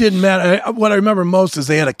 Didn't matter. What I remember most is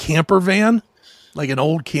they had a camper van, like an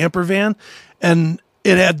old camper van, and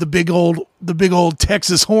it had the big old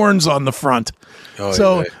Texas horns on the front.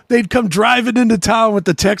 They'd come driving into town with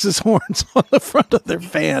the Texas horns on the front of their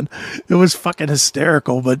van. It was fucking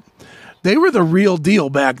hysterical, but they were the real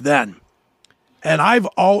deal back then. And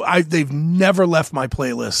they've never left my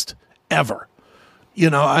playlist ever.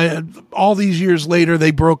 All these years later,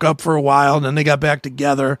 they broke up for a while, and then they got back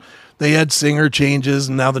together. They had singer changes,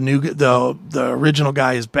 and now the original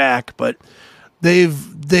guy is back. But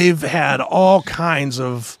they've had all kinds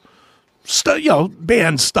of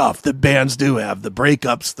band stuff that bands do have, the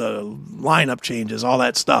breakups, the lineup changes, all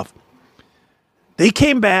that stuff. They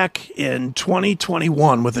came back in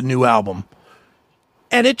 2021 with a new album.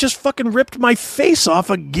 And it just fucking ripped my face off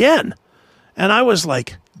again. And I was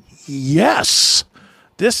like, yes,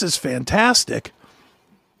 this is fantastic.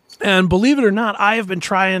 And believe it or not, I have been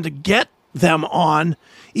trying to get them on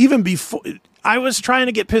even before. I was trying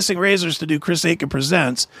to get Pissing Razors to do Chris Aiken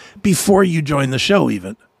Presents before you joined the show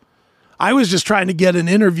even. I was just trying to get an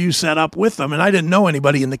interview set up with them, and I didn't know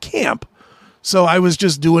anybody in the camp. So I was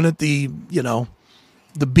just doing it the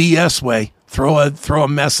BS way. Throw a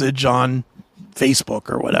message on Facebook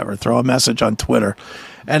or whatever, throw a message on Twitter.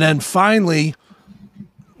 And then finally,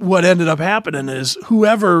 what ended up happening is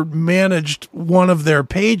whoever managed one of their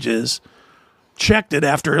pages checked it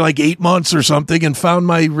after like 8 months or something and found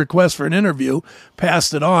my request for an interview,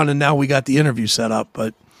 passed it on, and now we got the interview set up.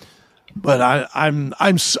 But I am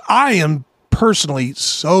personally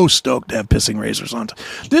so stoked to have Pissing Razors on.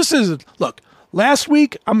 Last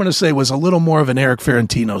week I'm going to say was a little more of an Eric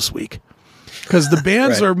Ferentinos week, because the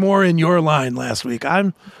bands are more in your line last week.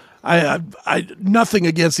 I nothing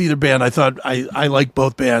against either band. I thought I liked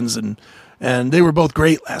both bands, and they were both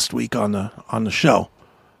great last week on the show.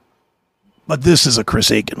 But this is a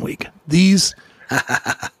Chris Aiken week. These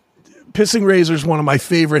Pissing Razors, one of my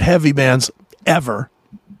favorite heavy bands ever.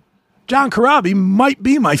 John Corabi might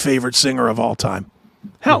be my favorite singer of all time.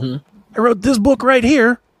 Hell, I wrote this book right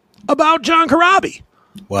here about John Corabi.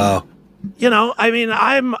 Wow.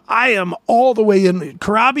 I am all the way in.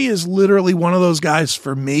 Corabi is literally one of those guys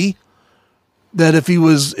for me that if he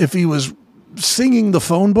was singing the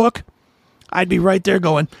phone book, I'd be right there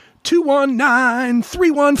going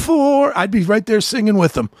 219-314. I'd be right there singing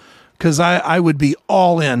with him, because I would be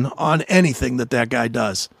all in on anything that guy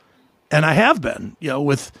does, and I have been.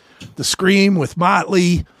 With the Scream, with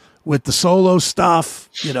Motley, with the solo stuff.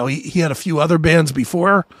 He had a few other bands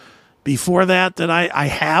before that I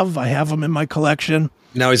have them in my collection.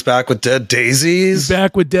 Now he's back with Dead Daisies. He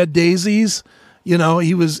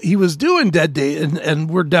was doing Dead Daisies,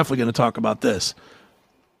 and we're definitely going to talk about this.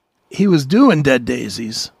 He was doing Dead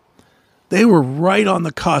Daisies. They were right on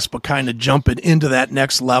the cusp of kind of jumping into that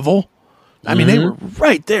next level. I mean, they were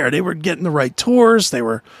right there. They were getting the right tours. They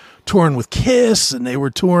were touring with Kiss, and they were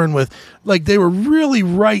touring with, they were really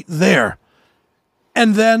right there.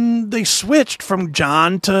 And then they switched from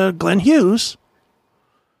John to Glenn Hughes.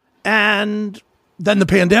 And then the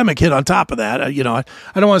pandemic hit on top of that. I don't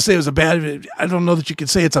want to say it was I don't know that you could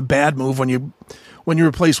say it's a bad move when you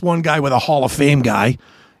replace one guy with a Hall of Fame guy.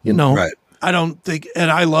 Right. I don't think, and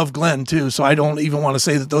I love Glenn too, so I don't even want to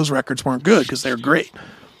say that those records weren't good, because they're great.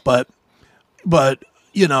 But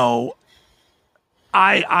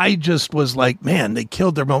I just was like, man, they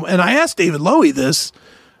killed their moment. And I asked David Lowy this,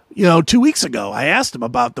 2 weeks ago. I asked him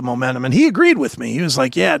about the momentum, and he agreed with me. He was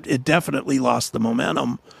like, yeah, it definitely lost the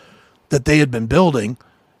momentum that they had been building.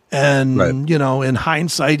 And, in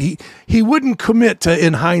hindsight, he wouldn't commit to,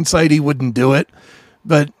 in hindsight, he wouldn't do it.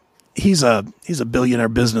 But he's a billionaire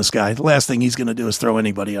business guy. The last thing he's going to do is throw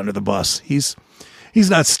anybody under the bus. He's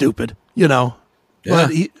not stupid, Yeah.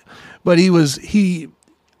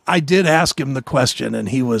 I did ask him the question, and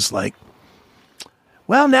he was like,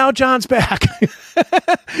 well, now John's back.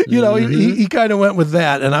 He kind of went with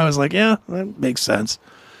that. And I was like, yeah, that makes sense.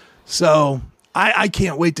 So I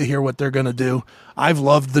can't wait to hear what they're going to do. I've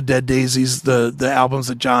loved the Dead Daisies, the albums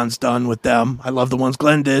that John's done with them. I love the ones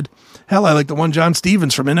Glenn did. Hell, I like the one John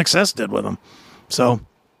Stevens from INXS did with them. So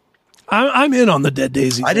I'm in on the Dead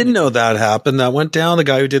Daisies. I didn't know that happened. That went down. The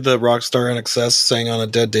guy who did the Rockstar INXS sang on a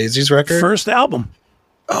Dead Daisies record. First album.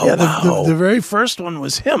 Oh, yeah, wow. The very first one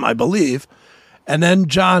was him, I believe. And then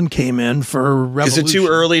John came in for Revolution. Is it too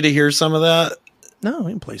early to hear some of that? No,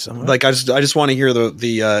 we can play some of it. Like I just want to hear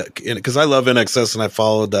the because I love INXS and I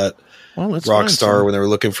followed that Rockstar when they were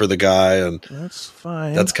looking for the guy, and that's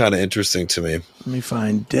fine. That's kind of interesting to me. Let me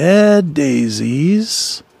find Dead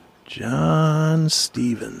Daisies, John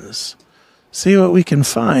Stevens. See what we can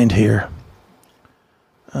find here.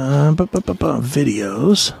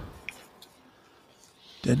 Videos.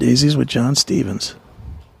 Dead Daisies with John Stevens.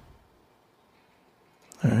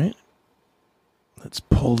 All right. Let's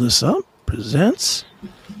pull this up. Presents.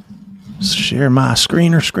 Share my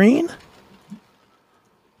screen.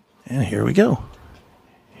 And here we go.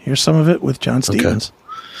 Here's some of it with John Stevens.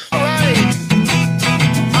 Okay. All right.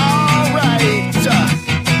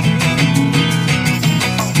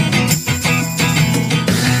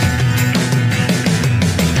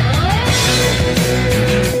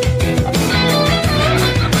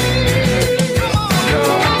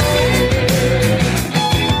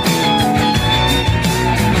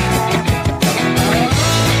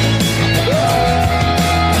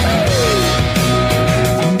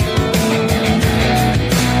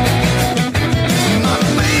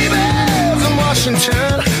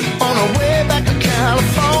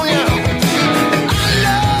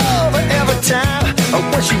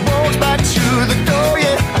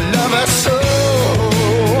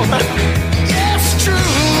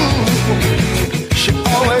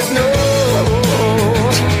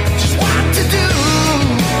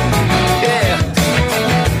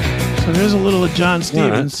 There's a little of John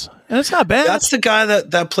Stevens, and it's not bad. That's the guy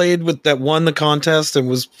that played with that won the contest and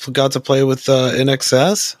got to play with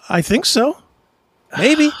INXS. I think so.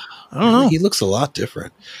 Maybe I don't know. He looks a lot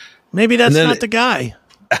different. Maybe that's not the guy.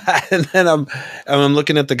 And then I'm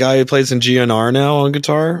looking at the guy who plays in GNR now on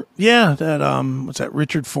guitar. Yeah, that what's that?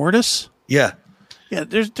 Richard Fortus. Yeah. Yeah,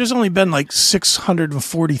 there's only been like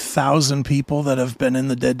 640,000 people that have been in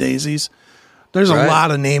the Dead Daisies. There's a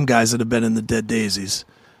lot of name guys that have been in the Dead Daisies.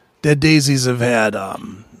 Dead Daisies have had,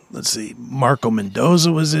 let's see, Marco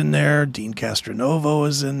Mendoza was in there, Dean Castronovo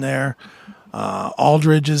was in there,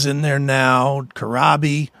 Aldridge is in there now,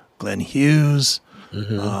 Karabi, Glenn Hughes.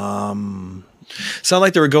 Mm-hmm. Sound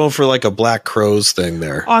like they were going for like a Black Crowes thing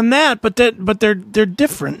there on that, but they're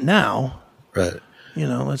different now, right? You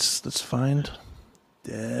know, let's find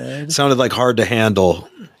Dead. Sounded like Hard to Handle.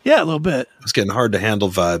 Yeah, a little bit. I was getting Hard to Handle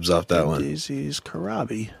vibes off that one. Daisies,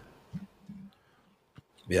 Karabi.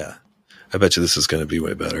 Yeah, I bet you this is going to be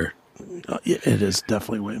way better. Yeah, it is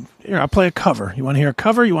definitely way. Here, I'll play a cover. You want to hear a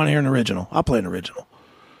cover? You want to hear an original? I'll play an original.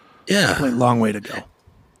 Yeah, I'll play Long Way to Go.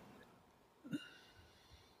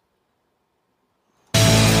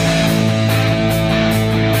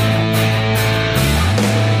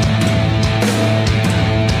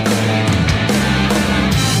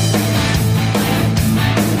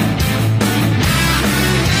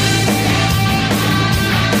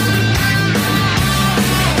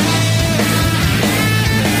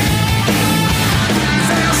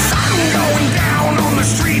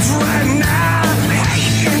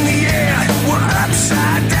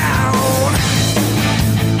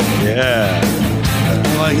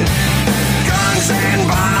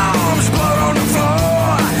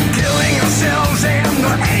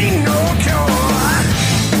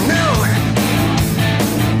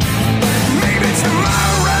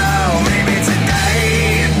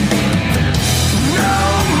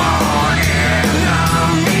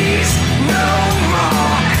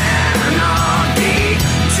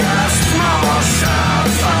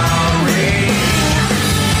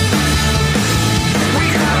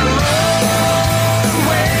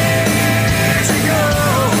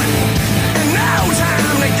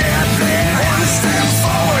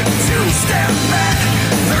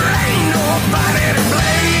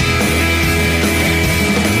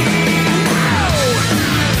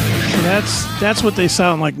 That's what they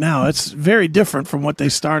sound like now. It's very different from what they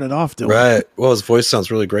started off doing. Right. Well, his voice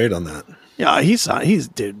sounds really great on that. Yeah, he's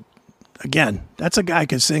dude. Again, that's a guy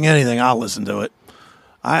could sing anything. I'll listen to it.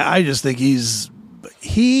 I just think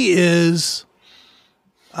he is.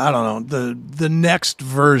 I don't know, the next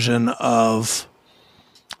version of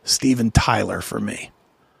Steven Tyler for me.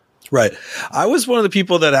 Right. I was one of the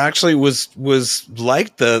people that actually was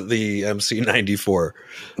liked the MC94.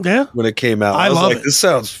 Yeah. When it came out. I was love like, it. This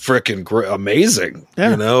sounds freaking amazing.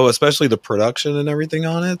 Yeah. You know, especially the production and everything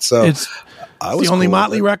on it. So it's the only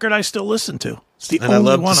Motley record I still listen to. It's the And I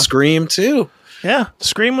love the Scream too. Yeah,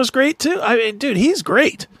 Scream was great too. I mean, dude, he's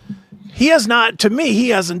great. He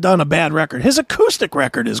hasn't done a bad record. His acoustic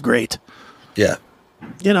record is great. Yeah.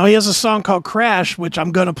 You know, he has a song called Crash, which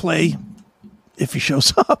I'm going to play if he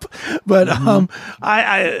shows up. But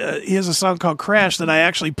he has a song called Crash that I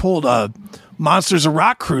actually pulled a Monsters of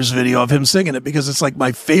Rock Cruise video of him singing it because it's like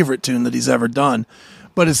my favorite tune that he's ever done.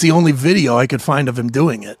 But it's the only video I could find of him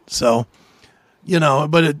doing it. So, you know,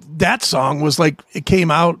 but that song was like, it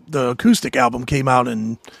came out, the acoustic album came out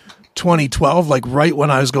in 2012, like right when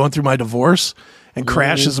I was going through my divorce, and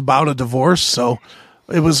Crash is about a divorce. So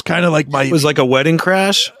it was kind of like It was like a wedding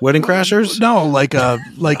crash? Wedding Crashers? No, like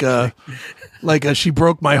a She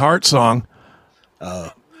Broke My Heart song.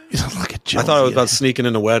 Look at Jonesy. I thought it was about sneaking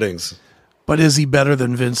into weddings. But is he better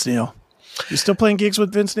than Vince Neil? You still playing gigs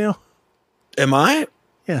with Vince Neil? Am I?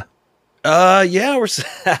 Yeah. Yeah, we're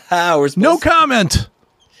no comment.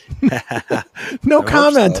 No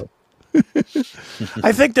comment. So.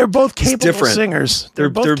 I think they're both capable singers. They're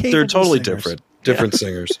capable totally singers. different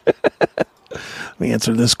singers. Let me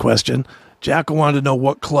answer this question. Jackal wanted to know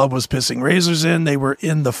what club was Pissing Razors in. They were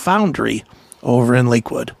in the Foundry over in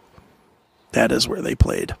Lakewood. That is where they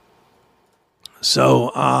played.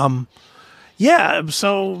 So, yeah.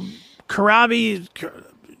 So Corabi,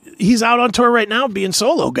 he's out on tour right now, being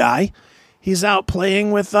solo guy. He's out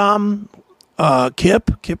playing with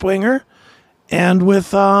Kip Winger, and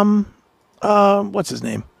with what's his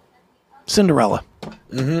name? Cinderella.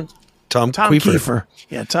 Mm-hmm. Tom Kiefer.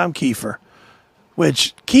 Yeah, Tom Kiefer.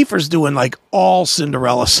 Which Kiefer's doing like all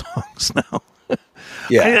Cinderella songs now.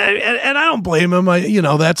 Yeah, and I don't blame him.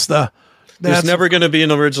 There's never going to be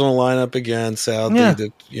an original lineup again. Sadly,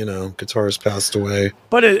 that guitarist passed away.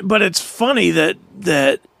 But it's funny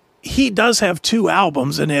that he does have 2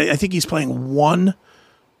 albums, and I think he's playing one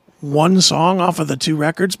song off of the 2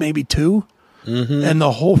 records, maybe 2, and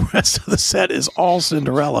the whole rest of the set is all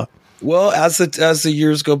Cinderella. Well, as the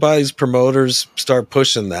years go by, these promoters start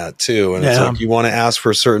pushing that too, and it's like you want to ask for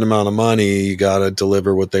a certain amount of money, you got to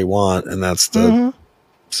deliver what they want, and that's the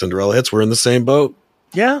Cinderella hits. We're in the same boat.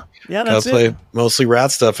 Yeah, that's play it. Mostly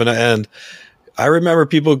Rat stuff, and I remember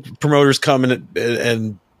promoters coming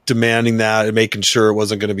and demanding that and making sure it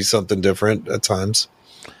wasn't going to be something different at times.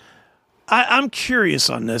 I'm curious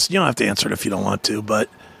on this. You don't have to answer it if you don't want to, but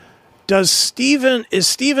is Steven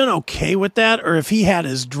okay with that? Or if he had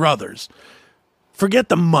his druthers, forget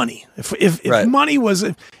the money. If money was,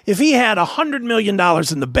 if he had $100 million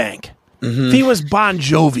in the bank, if he was Bon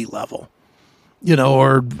Jovi level,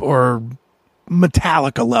 or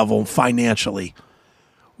Metallica level financially,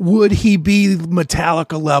 would he be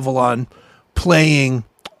Metallica level on playing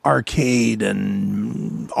Arcade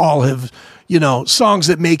and all of songs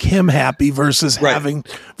that make him happy versus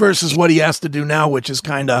versus what he has to do now, which is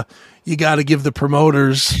kind of, you got to give the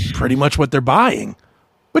promoters pretty much what they're buying,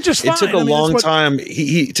 which is fine. It took a long time.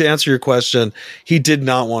 He to answer your question, he did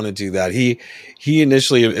not want to do that. He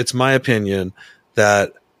initially, it's my opinion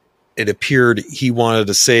that it appeared he wanted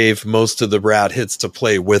to save most of the Rat hits to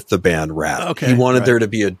play with the band Rat. Okay, he wanted there to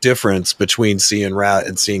be a difference between seeing Rat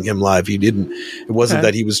and seeing him live. It wasn't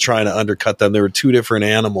that he was trying to undercut them. There were 2 different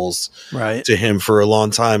animals to him for a long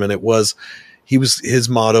time. And his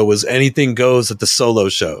motto was anything goes at the solo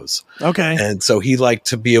shows. Okay. And so he liked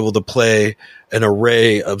to be able to play an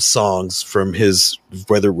array of songs from his,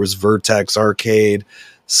 whether it was Vertex, Arcade,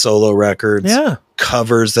 solo records,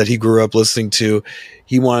 covers that he grew up listening to.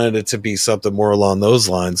 He wanted it to be something more along those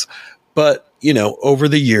lines. But, over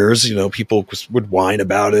the years, people would whine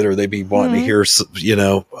about it, or they'd be wanting to hear,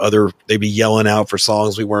 they'd be yelling out for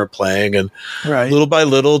songs we weren't playing. And little by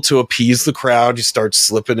little, to appease the crowd, you start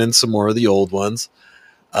slipping in some more of the old ones.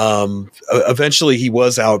 Eventually he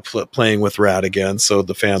was out playing with Rat again. So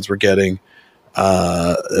the fans were getting,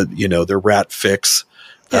 their Rat fix.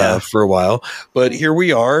 For a while, but here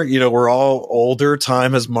we are, we're all older.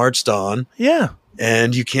 Time has marched on. Yeah.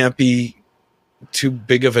 And you can't be too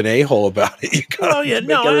big of an a-hole about it. You gotta make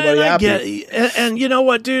everybody happy. And you know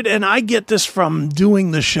what, dude? And I get this from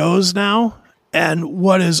doing the shows now. And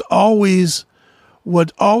what always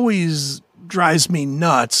drives me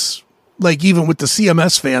nuts, like even with the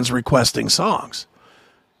CMS fans requesting songs.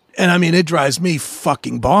 And I mean, it drives me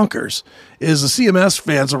fucking bonkers, is the CMS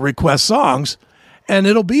fans will request songs. And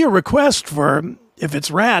it'll be a request for, if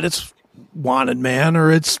it's Rat, it's Wanted Man, or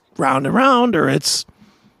it's Round and Round, or it's,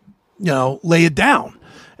 Lay It Down.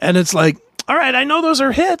 And it's like, all right, I know those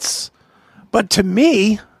are hits, but to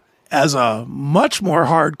me, as a much more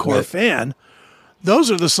hardcore fan, those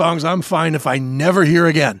are the songs I'm fine if I never hear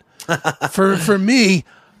again. For me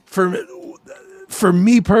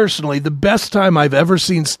personally, the best time I've ever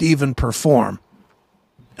seen Steven perform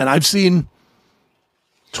And I've seen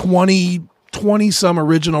 20 some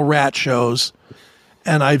original Rat shows,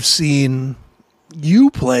 and I've seen you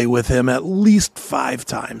play with him at least 5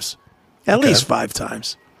 times. At least 5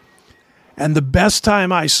 times. And the best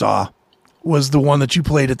time I saw was the one that you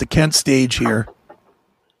played at the Kent stage here.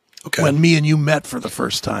 Okay. When me and you met for the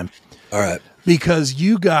first time. All right. Because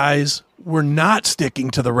you guys were not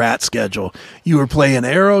sticking to the Rat schedule. You were playing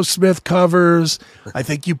Aerosmith covers. I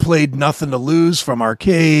think you played Nothing to Lose from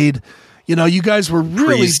Arcade. You know, you guys were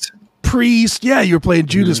really Priest. Yeah, you were playing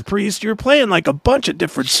Judas Priest. You were playing like a bunch of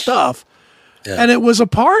different stuff. Yeah. And it was a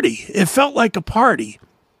party. It felt like a party.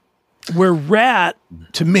 Where Rat,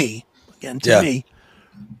 to me,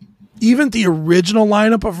 even the original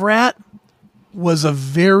lineup of Rat was a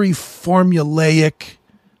very formulaic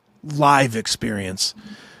live experience.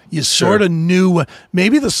 You sort of knew,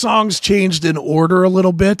 maybe the songs changed in order a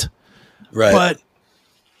little bit, right?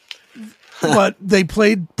 But they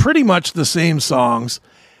played pretty much the same songs.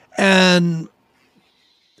 And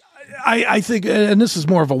I think, and this is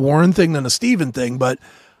more of a Warren thing than a Steven thing, but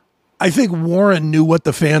I think Warren knew what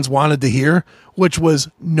the fans wanted to hear, which was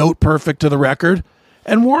note perfect to the record.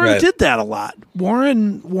 And Warren did that a lot.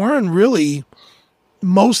 Warren really,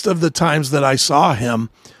 most of the times that I saw him,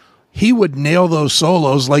 he would nail those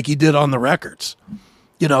solos like he did on the records.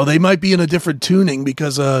 You know, they might be in a different tuning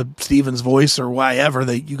because of Steven's voice or whatever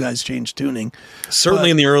that you guys changed tuning.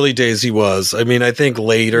 Certainly in the early days he was. I mean, I think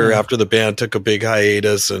later after the band took a big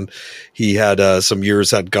hiatus and he had some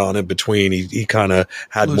years had gone in between, he kind of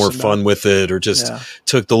had more fun with it or just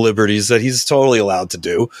took the liberties that he's totally allowed to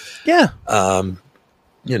do. Yeah.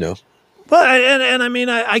 You know. But I mean,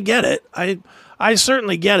 I get it. I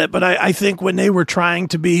certainly get it. But I think when they were trying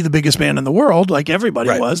to be the biggest band in the world, like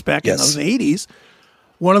everybody was back in those 80s,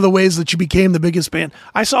 one of the ways that you became the biggest band,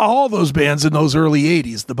 I saw all those bands in those early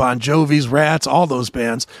 80s, the Bon Jovis, Rats, all those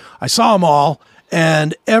bands. I saw them all,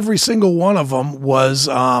 and every single one of them was,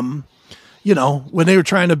 you know, when they were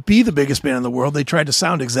trying to be the biggest band in the world, they tried to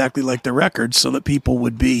sound exactly like their records so that people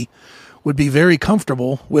would be very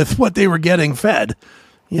comfortable with what they were getting fed,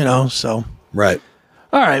 you know, so. Right.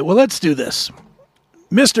 All right, well, let's do this.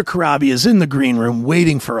 Mr. Corabi is in the green room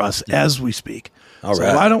waiting for us as we speak. All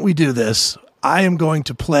right. So why don't we do this? I am going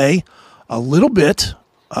to play a little bit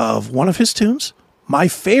of one of his tunes, my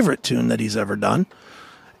favorite tune that he's ever done,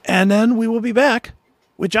 and then we will be back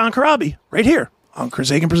with John Corabi right here on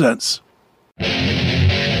Chris Akin Presents.